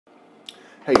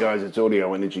Hey guys, it's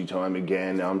Audio Energy time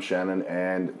again. I'm Shannon,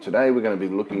 and today we're going to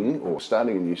be looking or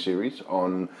starting a new series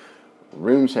on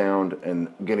room sound and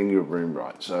getting your room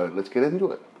right. So let's get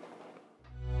into it.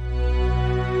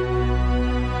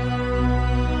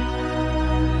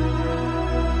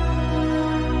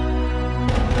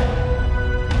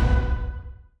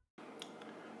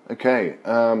 Okay,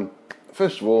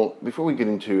 first of all, before we get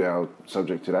into our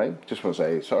subject today, just want to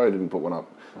say sorry I didn't put one up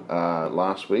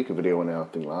last week, a video on our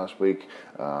thing last week.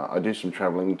 I do some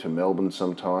travelling to Melbourne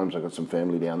sometimes. I've got some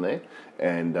family down there,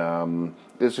 and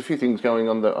there's a few things going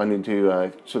on that I need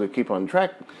to sort of keep on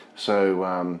track.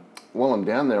 So while I'm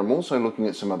down there, I'm also looking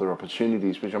at some other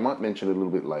opportunities, which I might mention a little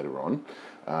bit later on.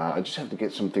 I just have to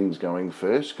get some things going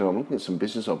first, because I'm looking at some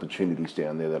business opportunities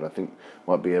down there that I think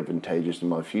might be advantageous in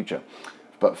my future.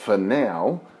 But for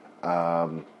now,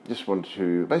 just want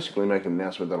to basically make an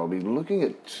announcement that I'll be looking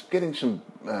at getting some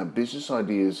business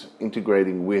ideas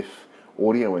integrating with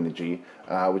Audio Energy,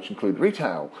 which include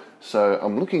retail. So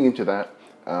I'm looking into that,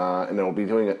 and I'll be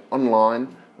doing it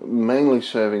online, mainly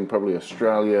serving probably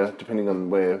Australia, depending on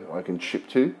where I can ship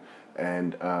to,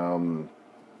 and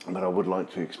but I would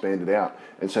like to expand it out.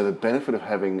 And so the benefit of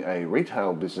having a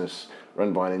retail business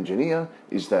run by an engineer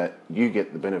is that you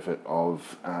get the benefit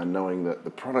of knowing that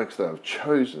the products that I've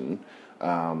chosen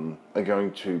are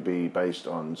going to be based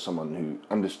on someone who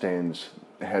understands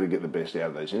how to get the best out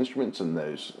of those instruments and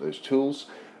those tools,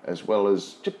 as well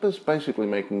as just basically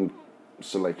making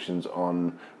selections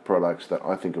on products that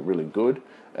I think are really good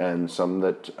and some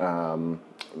that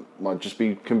might just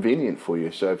be convenient for you.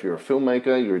 So if you're a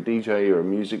filmmaker, you're a DJ, you're a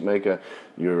music maker,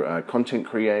 you're a content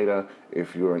creator,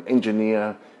 if you're an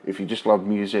engineer, if you just love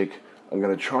music, I'm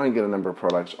going to try and get a number of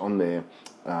products on there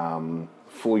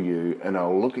for you, and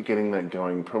I'll look at getting that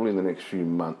going probably in the next few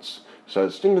months. So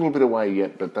it's still a little bit away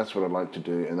yet, but that's what I'd like to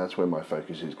do, and that's where my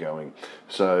focus is going.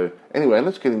 So anyway,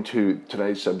 let's get into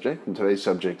today's subject, and today's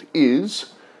subject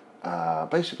is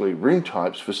basically room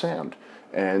types for sound.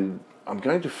 And I'm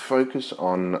going to focus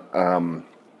on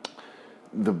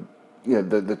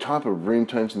the type of room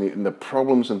tones and the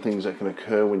problems and things that can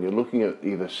occur when you're looking at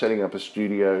either setting up a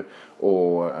studio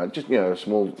or just a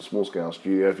small scale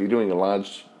studio. If you're doing a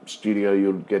large studio,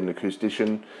 you'll get an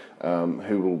acoustician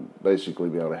who will basically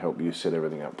be able to help you set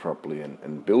everything up properly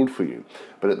and build for you.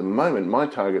 But at the moment, my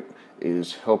target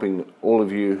is helping all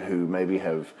of you who maybe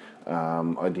have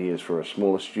ideas for a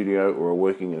smaller studio or are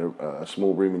working in a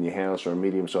small room in your house or a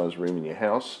medium-sized room in your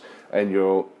house, and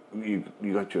you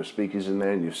got your speakers in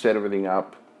there and you've set everything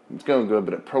up. It's going good,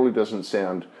 but it probably doesn't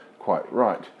sound quite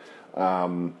right.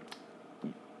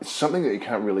 It's something that you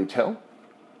can't really tell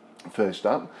first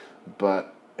up,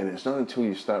 and it's not until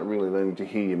you start really learning to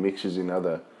hear your mixes in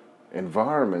other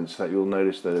environments that you'll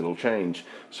notice that it'll change.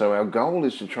 So our goal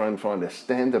is to try and find a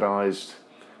standardized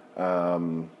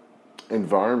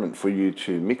environment for you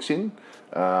to mix in.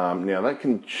 Now that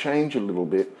can change a little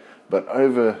bit, but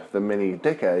over the many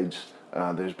decades,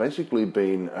 there's basically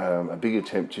been a big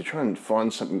attempt to try and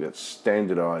find something that's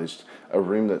standardized, a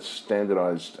room that's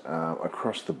standardized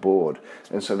across the board.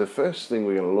 And so the first thing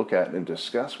we're going to look at and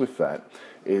discuss with that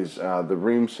is the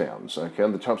room sounds, okay,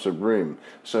 the types of room.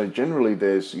 So generally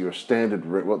there's your standard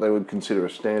room, what they would consider a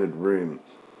standard room,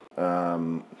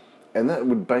 and that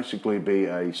would basically be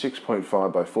a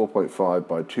 6.5 by 4.5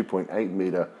 by 2.8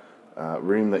 meter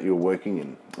room that you're working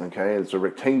in. Okay, it's a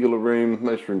rectangular room.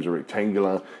 Most rooms are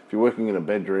rectangular. If you're working in a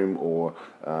bedroom or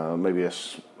maybe a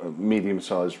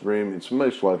medium-sized room, it's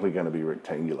most likely going to be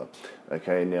rectangular.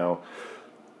 Okay, now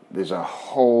there's a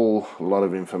whole lot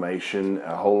of information,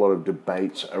 a whole lot of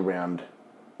debates around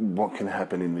what can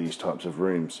happen in these types of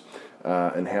rooms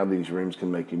and how these rooms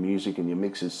can make your music and your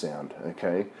mixes sound.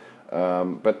 Okay,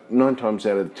 but 9 times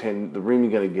out of 10, the room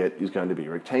you're going to get is going to be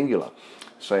rectangular.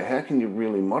 So how can you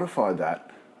really modify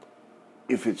that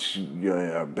if it's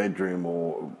a bedroom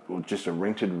or just a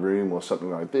rented room or something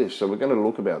like this? So we're going to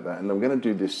look about that, and I'm going to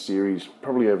do this series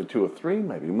probably over 2 or 3,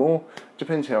 maybe more.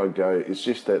 Depends how I go. It's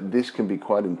just that this can be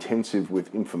quite intensive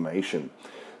with information.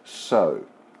 So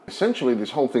essentially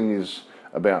this whole thing is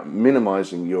about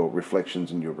minimizing your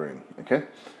reflections in your room. Okay,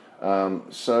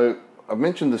 so I've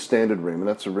mentioned the standard room, and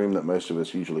that's a room that most of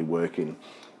us usually work in.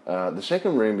 The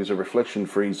second room is a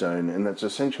reflection-free zone, and that's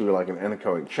essentially like an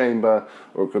anechoic chamber,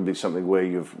 or it could be something where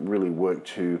you've really worked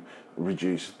to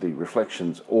reduce the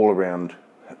reflections all around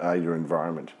your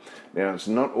environment. Now, it's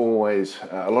not always,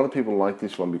 a lot of people like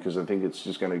this one because I think it's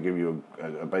just going to give you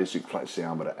a basic flat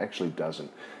sound, but it actually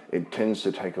doesn't. It tends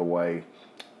to take away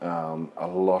a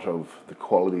lot of the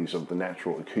qualities of the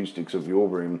natural acoustics of your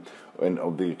room and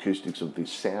of the acoustics of the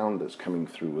sound that's coming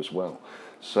through as well.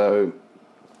 So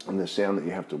and the sound that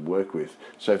you have to work with.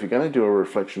 So if you're going to do a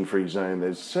reflection-free zone,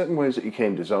 there's certain ways that you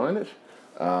can design it,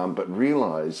 but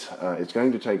realize it's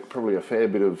going to take probably a fair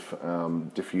bit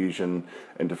of diffusion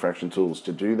and diffraction tools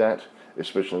to do that,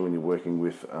 especially when you're working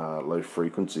with low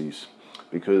frequencies,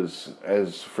 because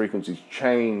as frequencies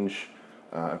change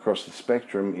across the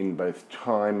spectrum in both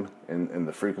time and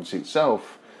the frequency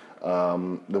itself,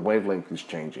 the wavelength is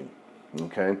changing.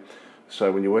 Okay,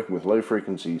 so when you're working with low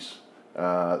frequencies,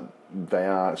 they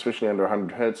are, especially under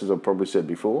 100 hertz, as I've probably said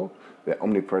before, they're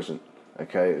omnipresent.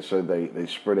 Okay, so they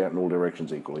spread out in all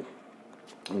directions equally.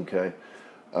 Okay,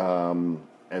 and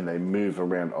they move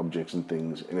around objects and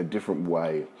things in a different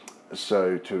way.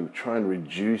 So to try and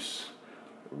reduce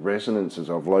resonances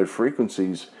of low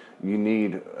frequencies, you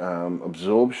need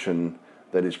absorption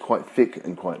that is quite thick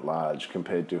and quite large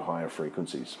compared to higher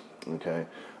frequencies. Okay,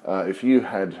 if you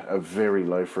had a very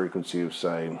low frequency of,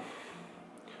 say,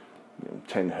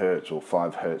 10 hertz or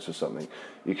 5 hertz or something,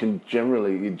 you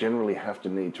generally have to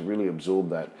need to really absorb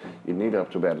that. You need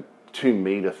up to about a 2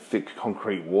 meter thick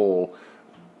concrete wall,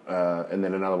 and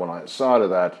then another one outside of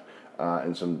that,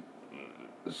 and some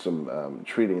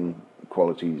treating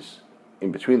qualities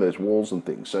in between those walls and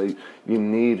things. So you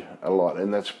need a lot,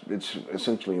 and it's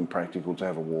essentially impractical to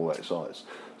have a wall that size.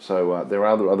 So there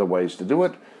are other ways to do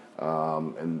it,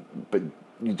 but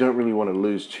you don't really want to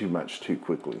lose too much too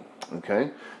quickly.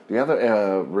 Okay. The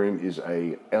other room is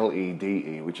a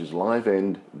LEDE, which is live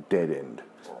end, dead end.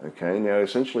 Okay. Now,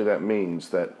 essentially, that means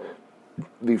that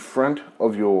the front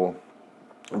of your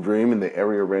room and the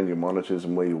area around your monitors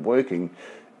and where you're working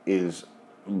is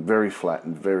very flat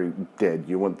and very dead.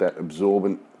 You want that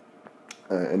absorbent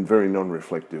and very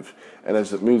non-reflective. And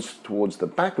as it moves towards the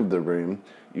back of the room,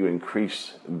 you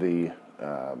increase the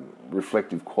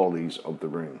reflective qualities of the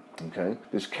room. Okay,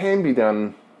 this can be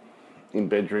done in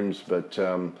bedrooms, but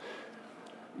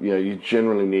you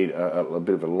generally need a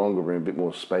bit of a longer room, a bit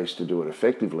more space to do it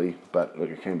effectively. But look,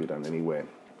 it can be done anywhere.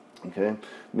 Okay,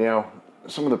 now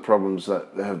some of the problems that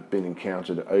have been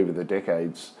encountered over the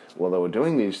decades while they were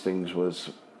doing these things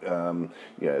was,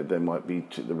 there might be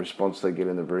the response they get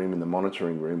in the room, in the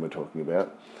monitoring room we're talking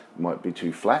about, might be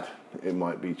too flat, it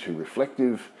might be too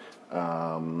reflective.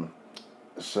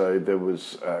 So there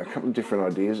was a couple of different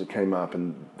ideas that came up,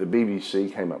 and the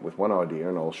BBC came up with one idea,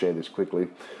 and I'll share this quickly.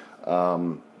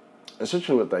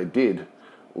 Essentially what they did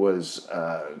was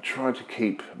try to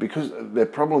keep, because their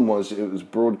problem was it was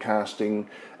broadcasting,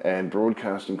 and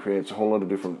broadcasting creates a whole lot of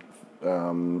different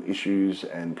issues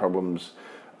and problems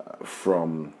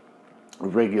from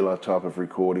regular type of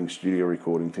recording, studio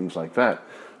recording, things like that.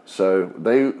 So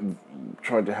they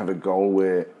tried to have a goal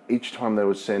where each time they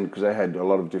would send, because they had a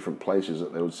lot of different places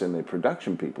that they would send their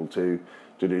production people to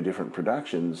do different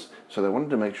productions, so they wanted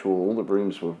to make sure all the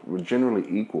rooms were generally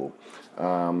equal.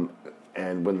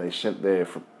 And when they sent their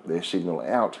signal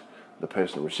out, the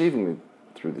person receiving it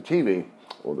through the TV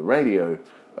or the radio,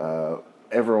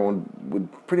 everyone would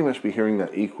pretty much be hearing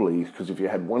that equally, because if you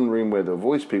had one room where the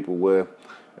voice people were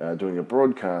doing a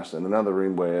broadcast and another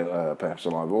room where perhaps a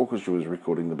live orchestra was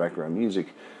recording the background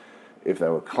music, if they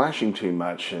were clashing too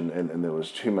much and there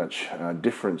was too much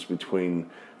difference between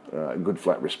a good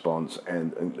flat response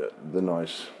and the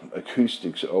nice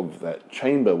acoustics of that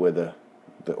chamber where the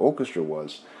orchestra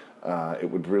was, it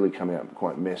would really come out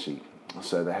quite messy.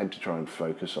 So they had to try and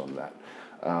focus on that.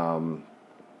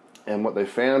 And what they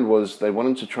found was they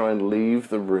wanted to try and leave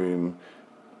the room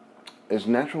as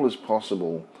natural as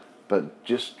possible, but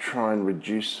just try and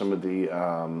reduce some of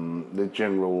the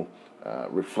general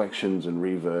reflections and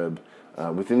reverb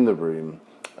within the room,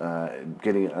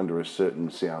 getting it under a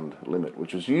certain sound limit,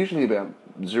 which was usually about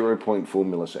 0.4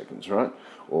 milliseconds, right?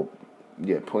 Or,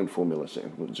 0.4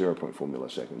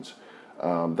 milliseconds.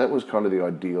 That was kind of the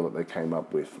ideal that they came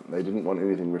up with. They didn't want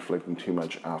anything reflecting too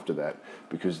much after that,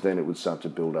 because then it would start to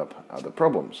build up other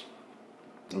problems.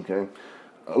 Okay.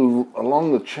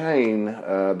 Along the chain,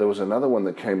 there was another one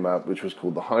that came up, which was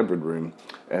called the hybrid room,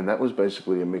 and that was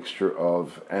basically a mixture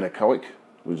of anechoic,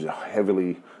 which is a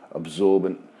heavily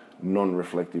absorbent,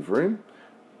 non-reflective room,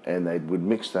 and they would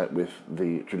mix that with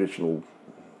the traditional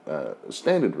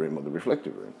standard room, or the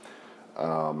reflective room.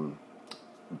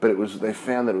 But they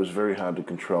found that it was very hard to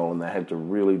control, and they had to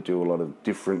really do a lot of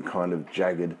different kind of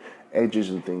jagged edges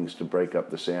and things to break up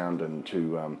the sound and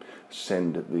to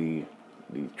send the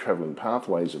traveling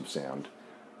pathways of sound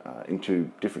into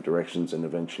different directions, and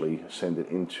eventually send it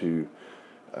into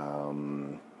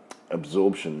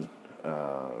absorption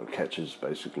catches,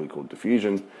 basically called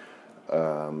diffusion,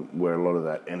 where a lot of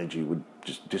that energy would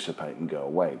just dissipate and go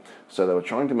away. So they were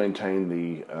trying to maintain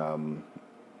the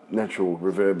natural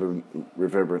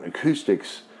reverberant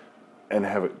acoustics and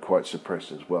have it quite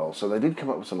suppressed as well. So they did come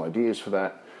up with some ideas for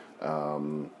that.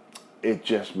 It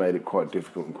just made it quite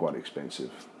difficult and quite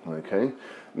expensive. Okay,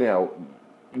 now,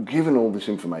 given all this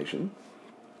information,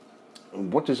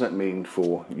 what does that mean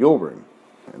for your room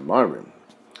and my room?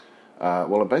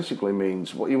 Well, it basically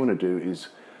means what you want to do is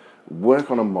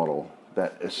work on a model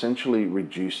that essentially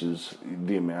reduces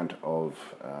the amount of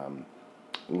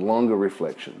longer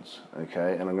reflections,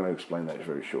 okay? And I'm going to explain that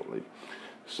very shortly.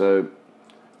 So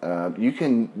you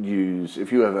can use,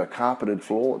 if you have a carpeted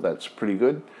floor, that's pretty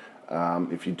good.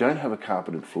 If you don't have a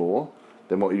carpeted floor,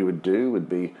 then what you would do would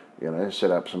be, set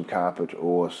up some carpet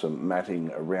or some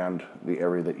matting around the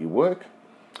area that you work.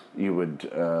 You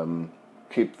would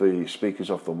keep the speakers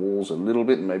off the walls a little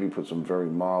bit and maybe put some very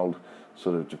mild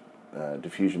sort of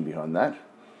diffusion behind that.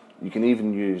 You can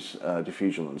even use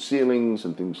diffusion on ceilings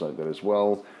and things like that as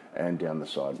well, and down the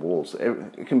side walls.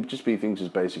 It can just be things as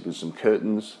basic as some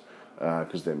curtains,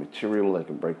 because they're material, they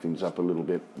can break things up a little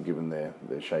bit given their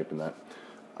shape and that.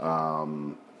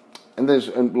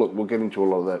 And look, we'll get into a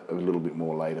lot of that a little bit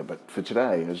more later, but for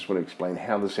today, I just want to explain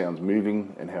how the sound's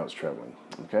moving and how it's traveling,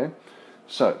 okay?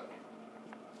 So,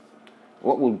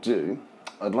 what we'll do,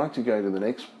 I'd like to go to the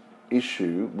next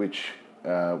issue, which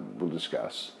we'll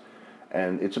discuss,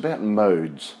 and it's about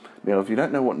modes. Now, if you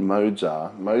don't know what modes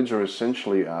are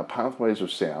essentially pathways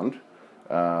of sound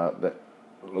that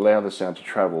allow the sound to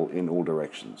travel in all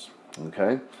directions,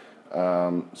 okay?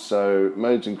 So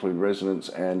modes include resonance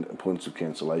and points of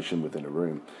cancellation within a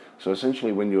room. So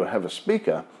essentially when you have a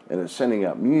speaker and it's sending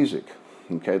out music,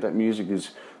 okay, that music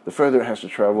is, the further it has to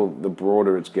travel, the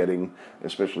broader it's getting,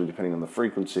 especially depending on the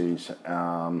frequencies.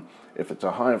 If it's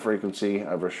a higher frequency,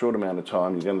 over a short amount of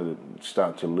time, you're going to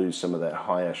start to lose some of that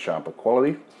higher, sharper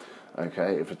quality.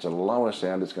 Okay, if it's a lower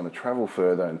sound, it's going to travel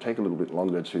further and take a little bit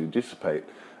longer to dissipate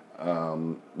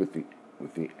with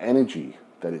the energy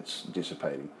that it's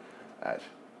dissipating at.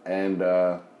 And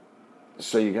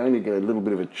so you're going to get a little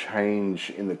bit of a change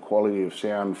in the quality of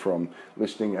sound from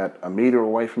listening at 1 meter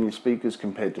away from your speakers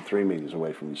compared to 3 meters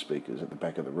away from your speakers at the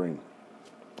back of the room.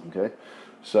 Okay,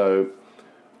 so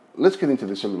let's get into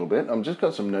this a little bit. I've just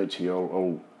got some notes here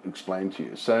I'll explain to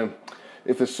you. So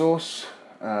if the source,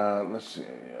 let's see,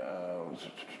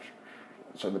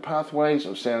 so the pathways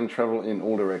of sound travel in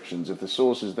all directions. If the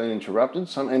source is then interrupted,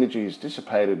 some energy is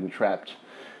dissipated and trapped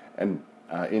and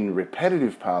in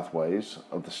repetitive pathways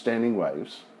of the standing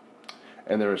waves,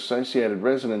 and their associated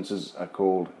resonances are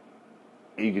called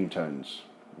eigentones,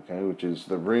 okay, which is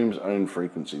the room's own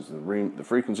frequencies, the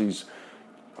frequencies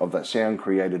of that sound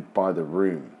created by the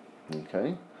room,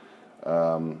 okay,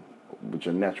 which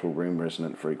are natural room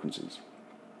resonant frequencies.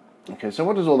 Okay, so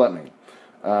what does all that mean?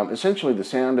 Essentially, the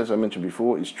sound, as I mentioned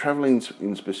before, is traveling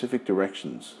in specific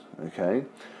directions, okay?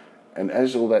 And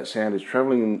as all that sound is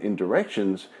traveling in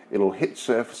directions, it'll hit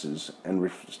surfaces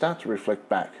and start to reflect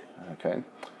back, okay?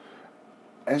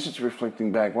 As it's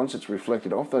reflecting back, once it's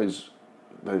reflected off those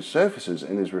surfaces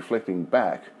and is reflecting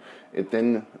back, it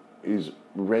then is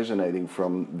resonating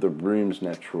from the room's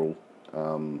natural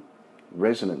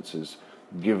resonances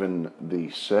given the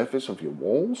surface of your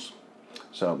walls.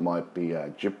 So it might be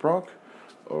gyprock,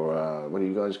 or what do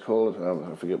you guys call it?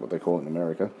 I forget what they call it in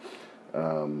America.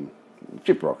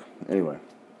 Gyprock, anyway.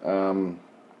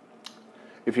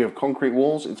 If you have concrete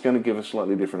walls, it's going to give a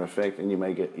slightly different effect, and you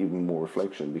may get even more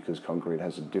reflection because concrete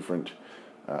has a different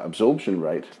absorption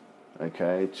rate,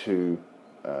 okay, to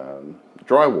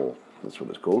drywall, that's what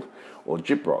it's called, or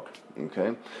gyprock,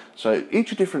 okay. So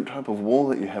each different type of wall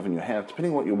that you have in your house,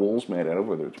 depending on what your wall's made out of,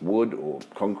 whether it's wood or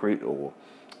concrete or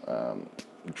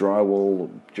drywall or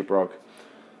gyprock,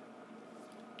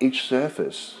 each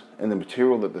surface and the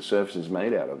material that the surface is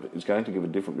made out of is going to give a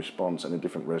different response and a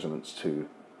different resonance to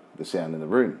the sound in the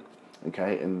room,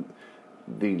 okay? And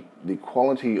the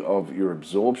quality of your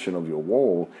absorption of your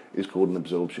wall is called an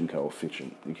absorption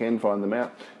coefficient. You can find them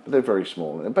out, but they're very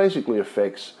small. And it basically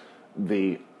affects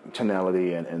the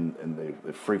tonality and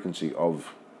the frequency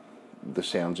of the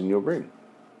sounds in your room,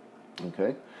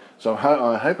 okay? So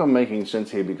I hope I'm making sense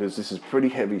here because this is pretty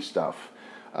heavy stuff,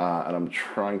 and I'm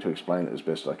trying to explain it as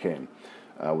best I can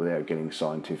without getting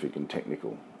scientific and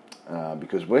technical.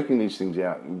 Because working these things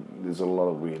out, there's a lot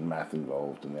of weird math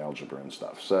involved and algebra and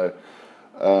stuff. So,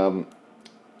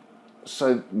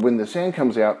 so when the sound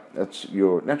comes out, that's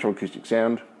your natural acoustic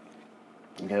sound.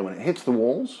 Okay, when it hits the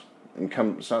walls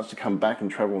and starts to come back and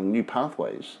travel in new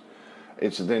pathways,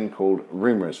 it's then called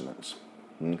room resonance.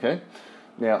 Okay,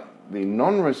 now the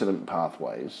non-resonant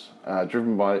pathways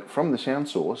driven from the sound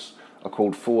source are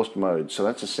called forced modes. So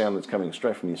that's a sound that's coming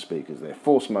straight from your speakers. They're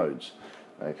forced modes.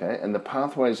 Okay, and the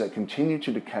pathways that continue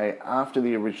to decay after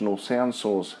the original sound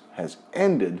source has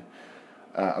ended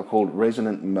are called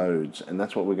resonant modes, and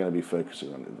that's what we're going to be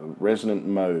focusing on. The resonant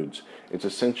modes. It's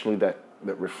essentially that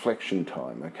reflection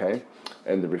time, okay?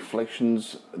 And the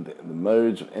reflections, the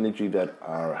modes of energy that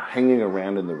are hanging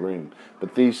around in the room.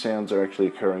 But these sounds are actually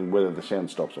occurring whether the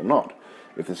sound stops or not.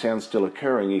 If the sound's still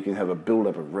occurring, you can have a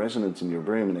build-up of resonance in your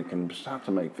room, and it can start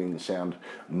to make things sound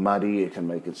muddy. It can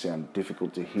make it sound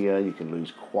difficult to hear. You can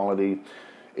lose quality.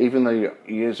 Even though your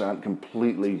ears aren't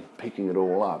completely picking it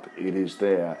all up, it is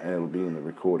there, and it'll be in the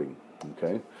recording,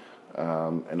 okay?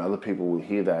 And other people will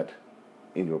hear that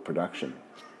in your production.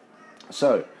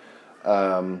 So,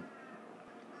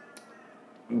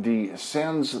 the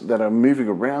sounds that are moving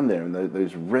around there, and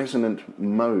those resonant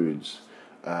modes,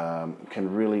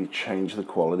 can really change the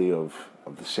quality of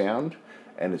the sound,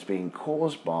 and it's being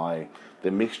caused by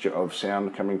the mixture of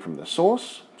sound coming from the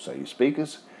source, so your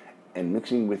speakers, and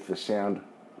mixing with the sound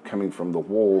coming from the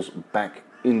walls back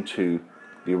into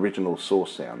the original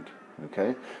source sound,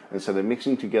 okay? And so they're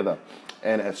mixing together,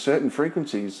 and at certain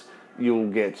frequencies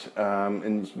you'll get,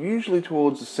 and it's usually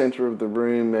towards the center of the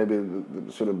room, maybe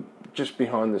the sort of just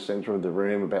behind the center of the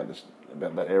room, about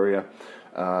that area,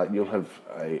 you'll have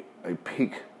a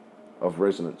peak of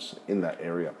resonance in that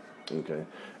area, okay?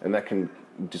 And that can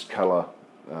discolor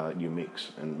your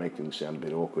mix and make things sound a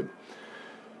bit awkward.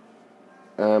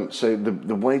 So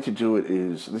the way to do it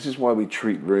is, this is why we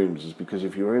treat rooms, is because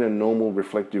if you're in a normal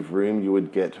reflective room, you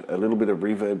would get a little bit of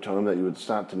reverb time that you would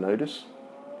start to notice,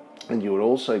 and you would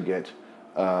also get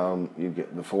you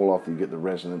get the fall off, you get the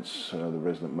resonance, the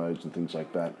resonant modes and things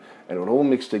like that, and it would all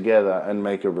mix together and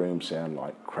make a room sound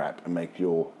like crap, and make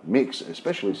your mix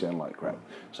especially sound like crap.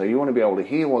 So you want to be able to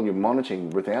hear while you're monitoring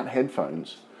without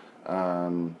headphones,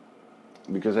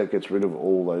 because that gets rid of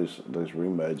all those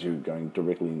room modes. You're going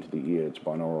directly into the ear. It's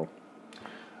binaural.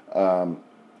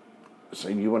 So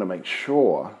you want to make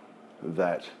sure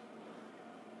that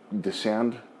the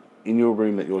sound in your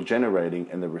room that you're generating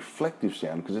and the reflective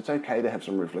sound, because it's okay to have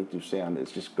some reflective sound,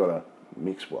 it's just got to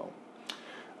mix well.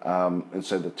 And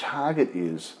so the target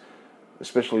is,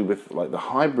 especially with like the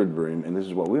hybrid room, and this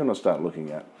is what we want to start looking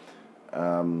at,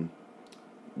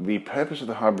 the purpose of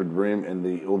the hybrid room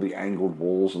and all the angled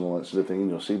walls and all that sort of thing, and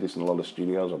you'll see this in a lot of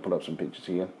studios. I'll put up some pictures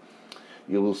here.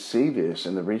 You will see this,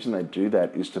 and the reason they do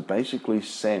that is to basically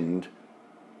send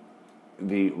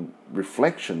the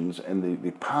reflections and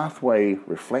the pathway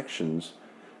reflections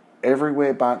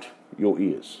everywhere but your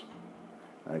ears,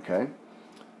 okay?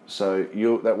 So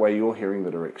that way you're hearing the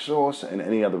direct source, and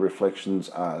any other reflections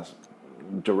are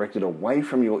directed away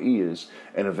from your ears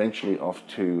and eventually off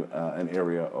to an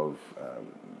area of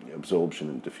absorption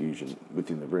and diffusion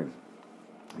within the room,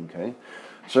 okay?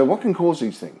 So what can cause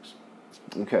these things?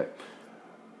 Okay,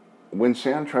 when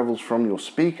sound travels from your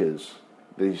speakers,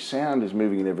 the sound is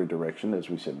moving in every direction, as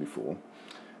we said before,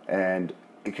 and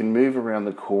it can move around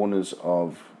the corners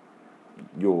of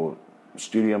your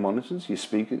studio monitors, your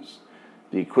speakers,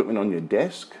 the equipment on your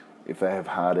desk, if they have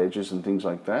hard edges and things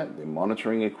like that, the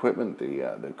monitoring equipment,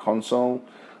 the console,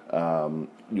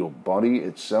 your body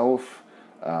itself.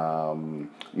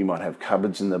 You might have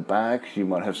cupboards in the back. You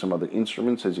might have some other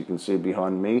instruments, as you can see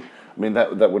behind me. I mean,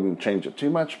 that wouldn't change it too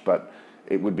much, but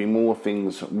it would be more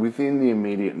things within the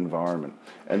immediate environment.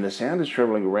 And the sound is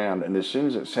traveling around, and as soon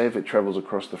as say if it travels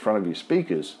across the front of your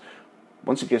speakers,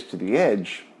 once it gets to the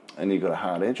edge, and you've got a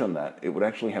hard edge on that, it would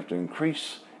actually have to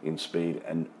increase in speed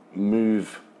and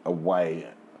move away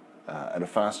at a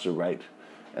faster rate.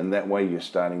 And that way you're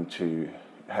starting to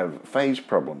have phase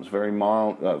problems, very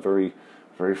mild,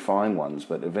 very fine ones,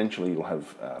 but eventually you'll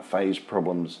have phase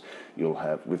problems. You'll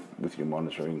have with your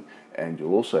monitoring, and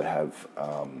you'll also have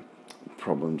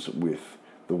problems with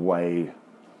the way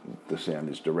the sound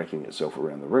is directing itself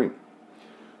around the room.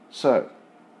 So,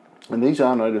 and these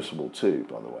are noticeable too,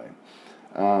 by the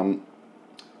way.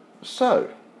 So,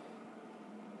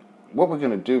 what we're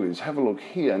going to do is have a look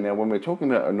here. Now, when we're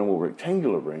talking about a normal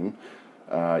rectangular room,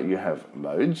 you have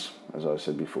modes, as I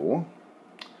said before.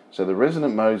 So the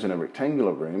resonant modes in a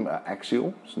rectangular room are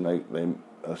axial, so they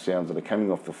are sounds that are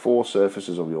coming off the four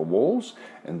surfaces of your walls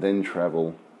and then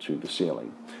travel to the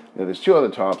ceiling. Now there's two other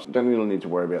types, don't really need to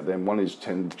worry about them. One is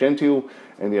tangential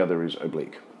and the other is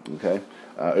oblique. Okay,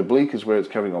 oblique is where it's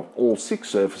coming off all six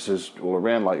surfaces all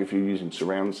around, like if you're using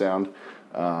surround sound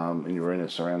and you're in a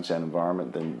surround sound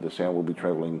environment, then the sound will be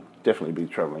definitely be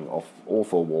traveling off all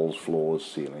four walls, floors,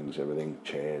 ceilings, everything,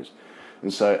 chairs.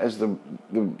 And so as the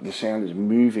sound is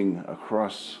moving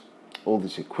across all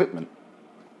this equipment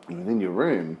within your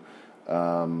room,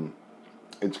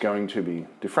 it's going to be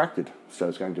diffracted. So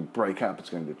it's going to break up,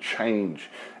 it's going to change,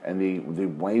 and the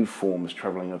waveforms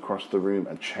traveling across the room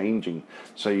are changing.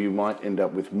 So you might end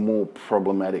up with more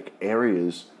problematic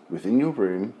areas within your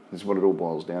room. This is what it all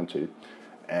boils down to.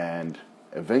 And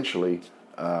eventually,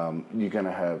 you're going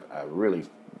to have a really,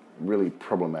 really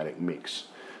problematic mix.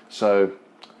 So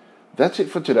that's it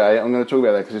for today. I'm going to talk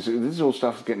about that because this is all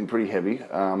stuff getting pretty heavy.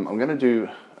 I'm going to do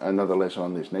another lesson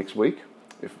on this next week,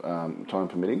 if time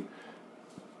permitting.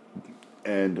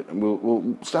 And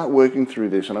we'll start working through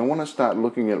this. And I want to start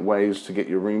looking at ways to get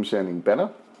your room sounding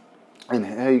better and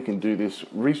how you can do this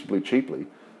reasonably cheaply,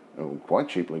 or quite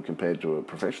cheaply compared to a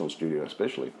professional studio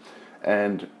especially.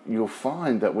 And you'll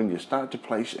find that when you start to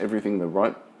place everything the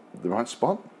right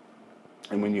spot,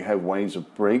 and when you have ways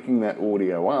of breaking that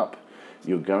audio up,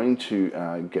 you're going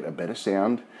to get a better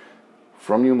sound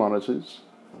from your monitors,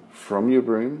 from your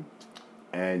room,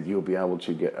 and you'll be able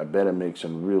to get a better mix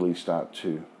and really start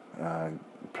to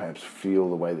perhaps feel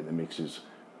the way that the mixes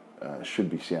should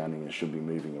be sounding and should be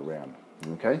moving around.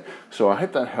 Okay, so I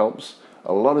hope that helps.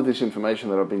 A lot of this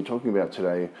information that I've been talking about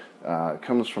today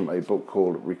comes from a book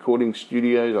called Recording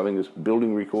Studios. I think it's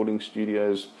Building Recording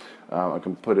Studios. I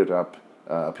can put it up,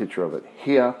 a picture of it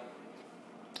here.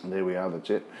 And there we are, that's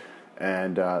it.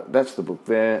 And that's the book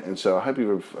there. And so I hope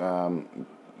you've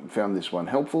found this one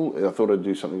helpful. I thought I'd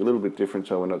do something a little bit different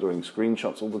so we're not doing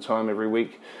screenshots all the time every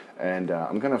week. And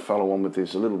I'm going to follow on with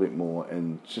this a little bit more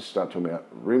and just start talking about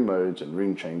room modes and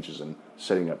room changes and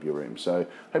setting up your room. So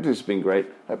hope this has been great.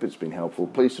 Hope it's been helpful.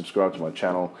 Please subscribe to my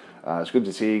channel. It's good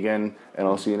to see you again, and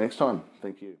I'll see you next time.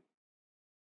 Thank you.